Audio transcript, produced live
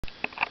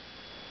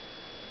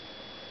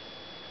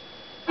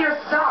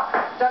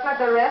stuck like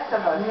the rest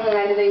of us.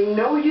 And it ain't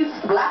no use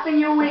flapping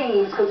your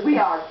wings, because we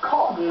are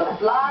caught in the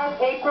fly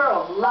paper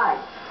of life.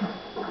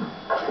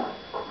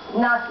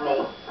 Not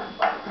me.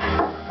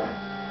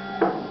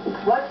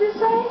 What'd you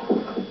say?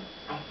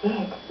 I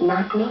said,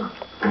 not me.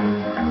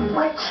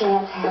 What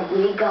chance have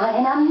we got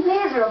in a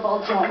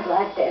miserable joint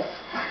like this?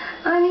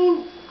 I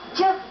mean,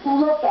 just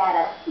look at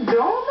it.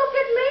 Don't look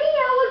at me.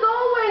 I was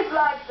always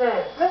like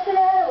this. What's the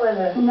matter with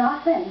it?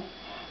 Nothing.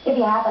 If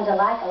you happen to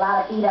like a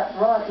lot of eat-up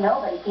broads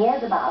nobody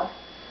cares about.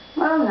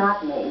 Well,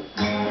 not me.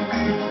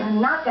 I'm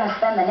not going to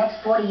spend the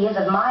next 40 years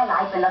of my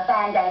life in the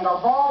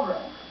Fandango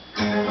ballroom.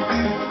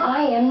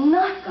 I am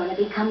not going to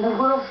become the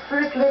world's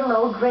first little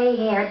old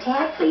gray-haired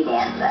taxi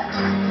dancer.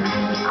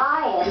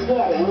 I am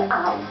getting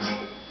out.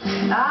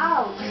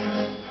 Out.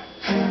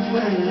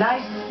 What a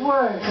nice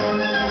word.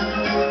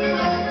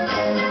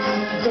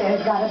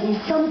 There's got to be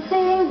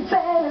something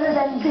better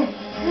than this.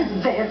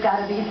 There's got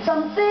to be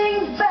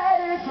something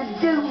better to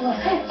do.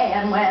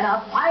 And when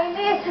I find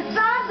me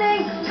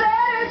something better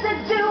to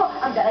do,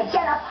 I'm going to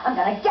get up, I'm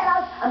going to get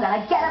out, I'm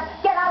going to get up,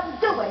 get out and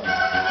do it.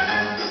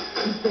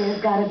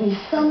 There's got to be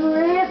some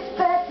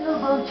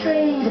respectable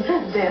trade.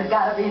 There's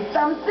got to be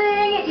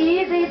something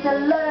easy to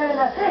learn.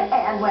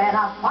 And when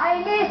I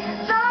find me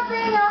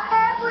something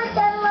I ever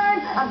can learn,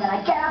 I'm going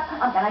to get up,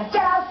 I'm going to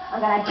get out, I'm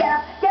going to get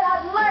up, get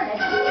out and learn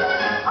it.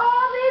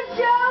 All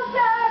these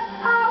jokers,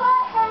 how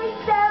I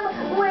hate them,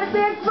 with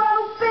their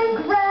groping,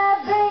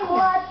 grabbing,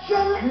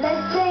 watching,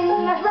 clenching,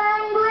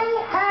 wrangling,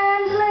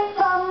 handling,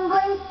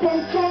 fumbling,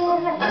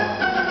 pinching,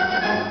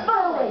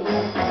 bullying.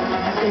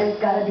 There's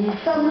gotta be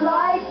some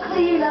life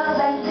cleaner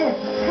than this.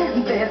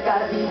 There's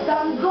gotta be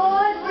some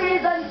good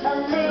reason to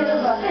live.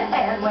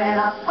 And when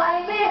I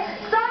find me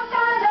some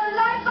kind of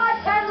life I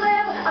can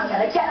live, I'm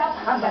gonna get up,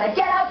 I'm gonna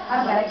get up,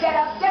 I'm gonna get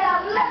up, get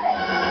out and live it.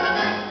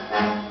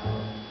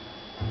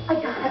 I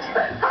got it.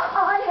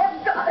 I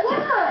have got it.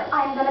 What?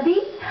 I'm gonna be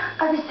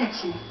a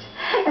receptionist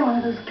in one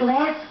of those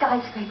glass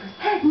skyscrapers,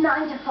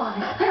 9 to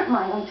 5,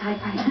 my own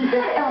typewriter,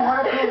 and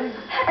water coolers,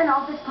 and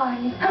office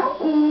parties,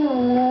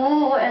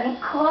 ooh,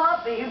 and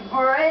coffee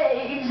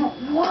breaks.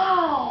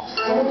 Wow!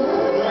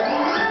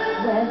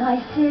 When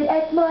I sit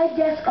at my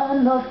desk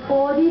on the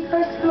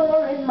 41st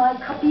floor in my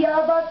copy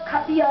of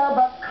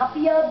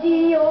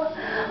Dior,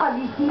 I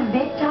receive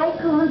big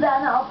tycoons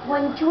and I'll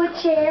point to a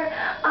chair.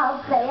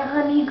 I'll say,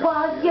 honey,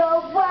 while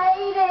you're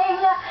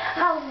waiting,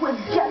 how would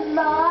you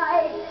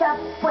like to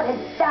put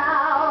it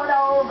down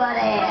over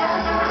there?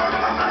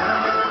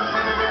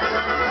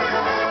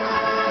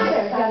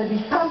 There's got to be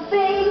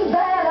something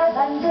better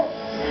than this.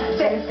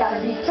 There's got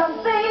to be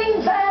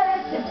something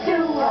better to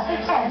do.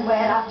 And when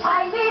I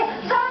find me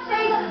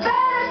something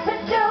better to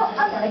do,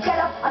 I'm going to get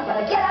up, I'm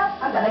going to get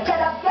up, I'm going to get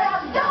up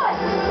and do it.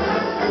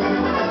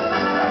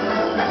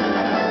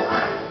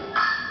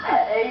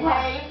 Hey,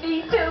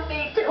 me too.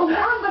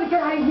 I'm going to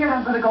get out of here and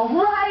I'm going to go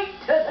right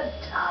to the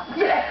top.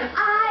 Yes.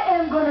 I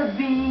am going to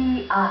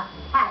be a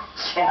hat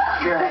check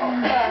girl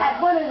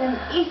at one of them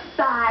East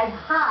Side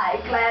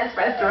high-class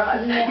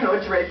restaurants. You know,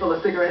 a tray full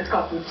of cigarettes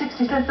costing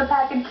 60 cents a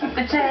pack and keep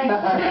the change.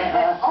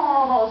 And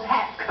all those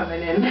hats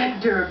coming in,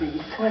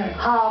 derbies,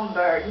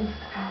 Hamburgs.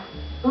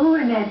 Ooh,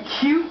 and that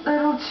cute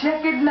little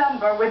checkered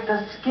number with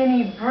the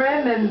skinny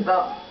brim and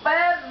the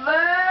feathers.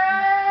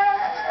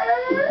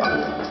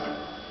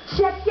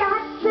 Check your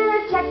hat,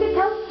 sir, check your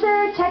coat,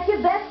 sir, check your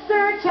vest,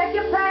 sir, check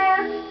your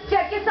pants,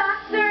 check your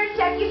socks, sir,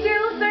 check your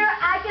shoes, sir,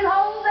 I can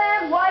hold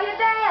them while you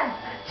dance.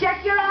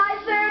 Check your eyes,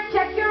 sir,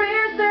 check your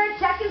ears, sir,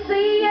 check and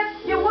see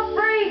if you were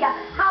free.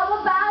 How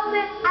about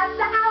it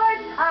after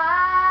hours?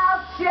 I'll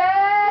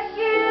check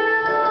you,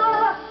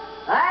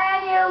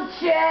 and you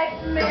check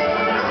me.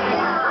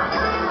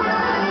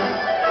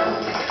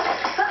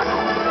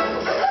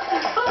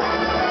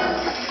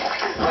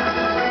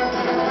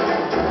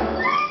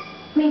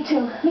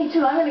 Me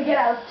too. I'm going to get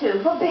out, too.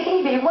 Well,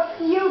 baby, what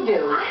do you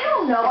do? I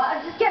don't know.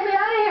 Just get me out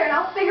of here, and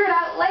I'll figure it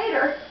out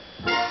later.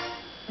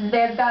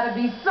 There's got to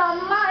be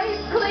some life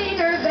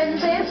cleaner than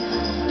this.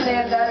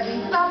 There's got to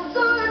be some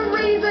good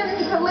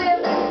reason to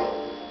live.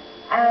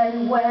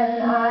 And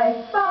when I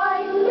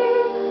find me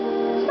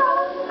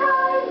some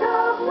kind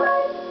of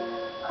way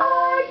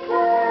I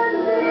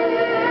can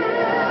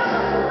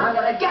live, I'm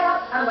going to get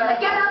up, I'm going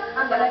to get up,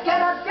 I'm going to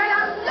get up, live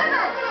it!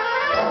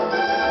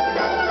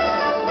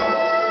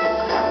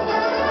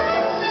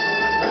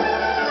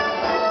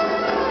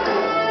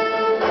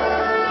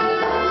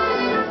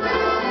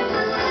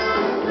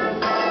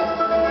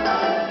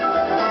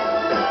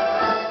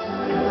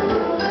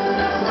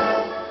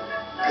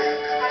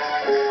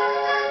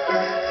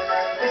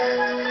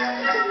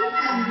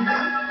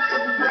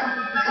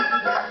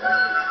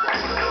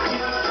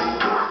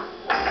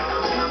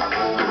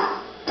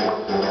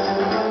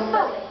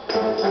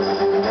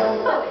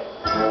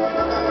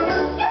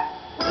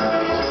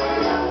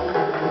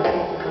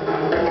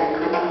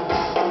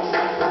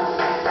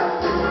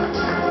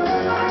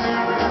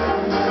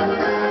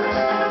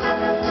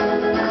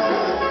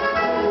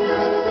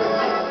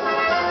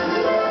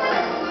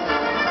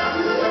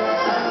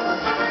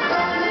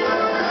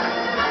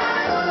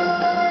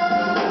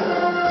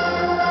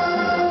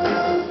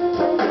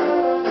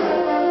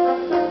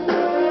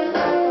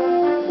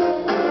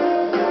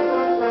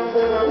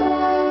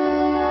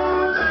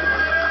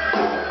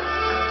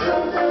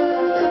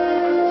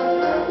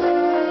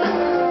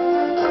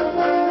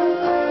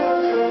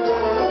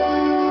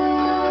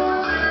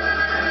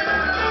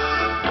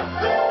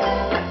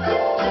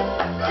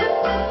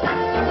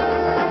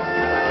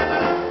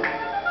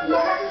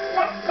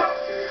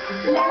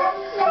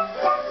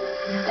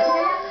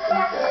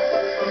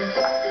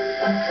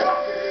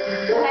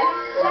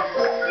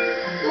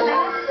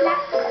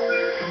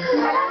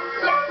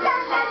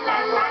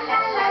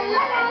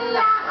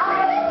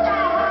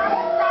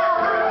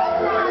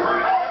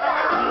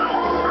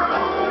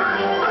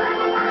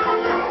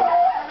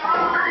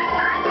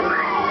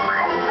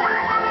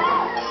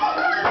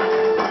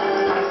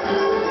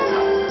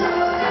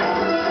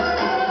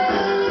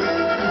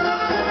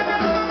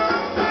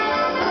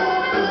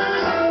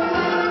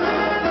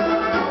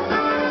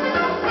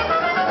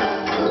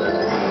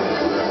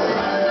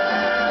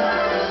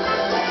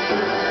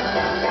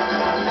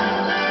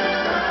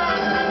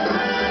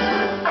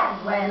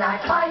 When I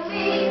find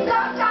me